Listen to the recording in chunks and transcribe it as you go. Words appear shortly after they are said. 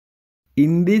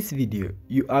In this video,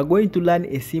 you are going to learn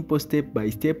a simple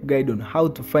step-by-step guide on how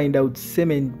to find out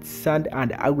cement, sand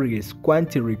and aggregates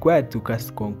quantity required to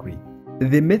cast concrete.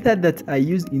 The method that I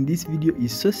used in this video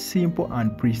is so simple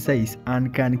and precise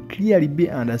and can clearly be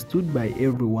understood by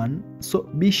everyone, so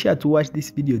be sure to watch this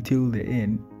video till the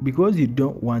end because you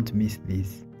don't want to miss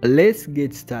this. Let's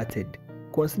get started.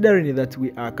 Considering that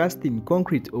we are casting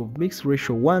concrete of mixed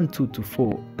ratio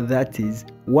 1:2:4, that is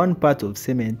 1 part of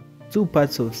cement, 2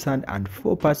 parts of sand and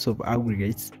 4 parts of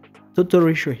aggregates, total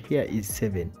ratio here is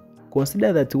 7.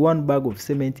 Consider that 1 bag of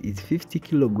cement is 50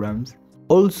 kilograms.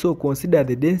 Also consider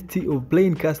the density of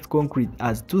plain cast concrete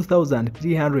as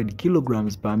 2,300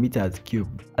 kilograms per meters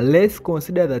cubed. Let's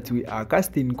consider that we are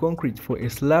casting concrete for a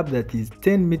slab that is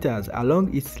 10 meters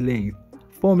along its length,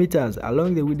 4 meters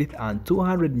along the width and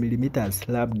 200 millimeters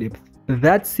slab depth.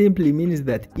 That simply means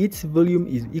that its volume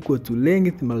is equal to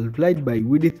length multiplied by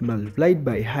width multiplied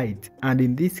by height, and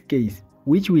in this case,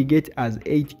 which we get as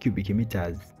 8 cubic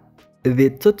meters.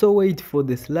 The total weight for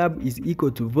the slab is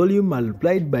equal to volume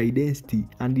multiplied by density,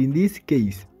 and in this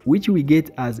case, which we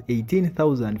get as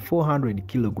 18,400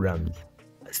 kilograms.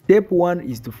 Step 1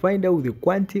 is to find out the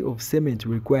quantity of cement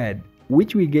required,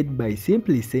 which we get by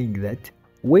simply saying that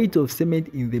weight of cement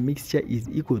in the mixture is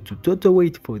equal to total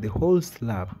weight for the whole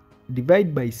slab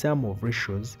divided by sum of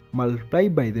ratios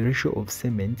multiplied by the ratio of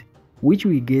cement, which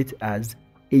we get as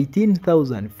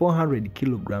 18,400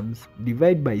 kilograms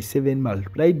divided by 7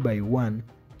 multiplied by 1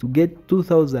 to get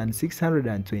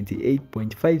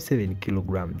 2,628.57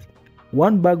 kilograms.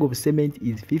 1 bag of cement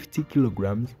is 50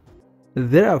 kilograms.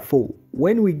 Therefore,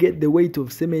 when we get the weight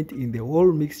of cement in the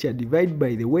whole mixture divided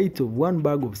by the weight of 1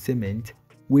 bag of cement,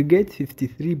 we get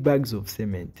 53 bags of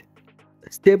cement.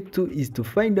 Step 2 is to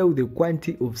find out the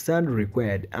quantity of sand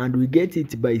required, and we get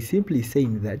it by simply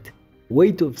saying that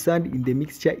weight of sand in the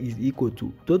mixture is equal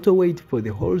to total weight for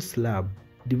the whole slab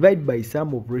divided by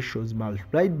sum of ratios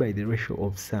multiplied by the ratio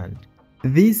of sand.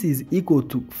 This is equal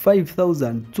to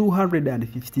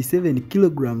 5,257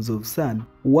 kilograms of sand.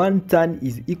 1 ton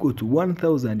is equal to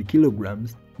 1,000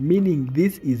 kilograms, meaning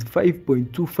this is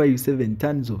 5.257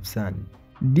 tons of sand.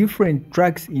 Different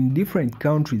trucks in different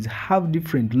countries have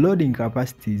different loading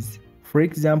capacities. For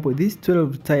example, this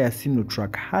 12-tire Sino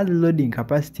truck has a loading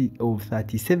capacity of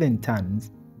 37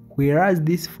 tons, whereas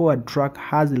this Ford truck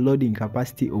has a loading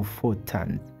capacity of 4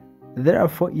 tons.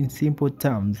 Therefore, in simple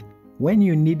terms, when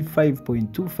you need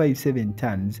 5.257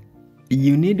 tons,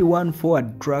 you need 1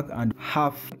 Ford truck and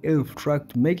half elf truck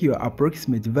to make your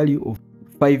approximate value of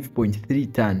 5.3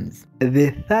 tons.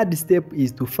 The third step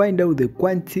is to find out the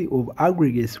quantity of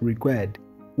aggregates required,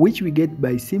 which we get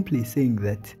by simply saying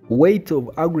that weight of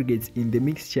aggregates in the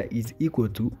mixture is equal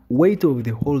to weight of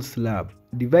the whole slab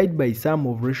divided by sum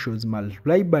of ratios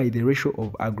multiplied by the ratio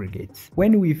of aggregates.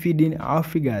 When we feed in our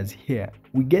figures here,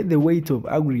 we get the weight of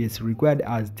aggregates required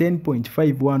as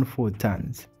 10.514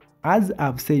 tons. As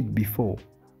I've said before,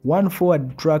 1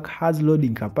 Ford truck has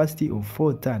loading capacity of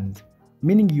 4 tons,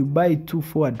 meaning you buy 2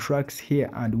 Ford trucks here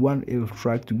and 1 elf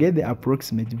truck to get the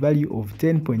approximate value of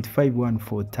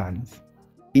 10.514 tons.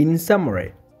 In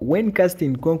summary, when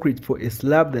casting concrete for a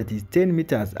slab that is 10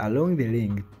 meters along the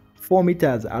length, 4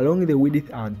 meters along the width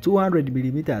and 200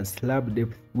 millimeters slab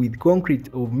depth with concrete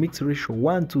of mixed ratio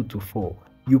 1:2:4,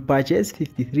 you purchase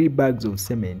 53 bags of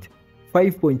cement,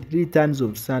 5.3 tons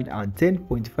of sand and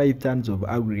 10.5 tons of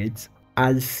aggregates.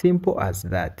 As simple as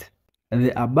that.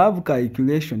 The above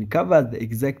calculation covers the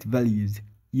exact values.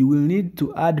 You will need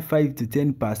to add 5 to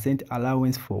 10%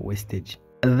 allowance for wastage.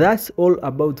 That's all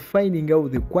about finding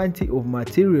out the quantity of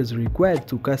materials required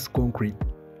to cast concrete.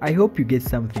 I hope you get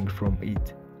something from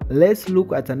it. Let's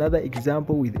look at another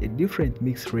example with a different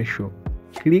mix ratio.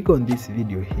 Click on this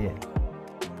video here.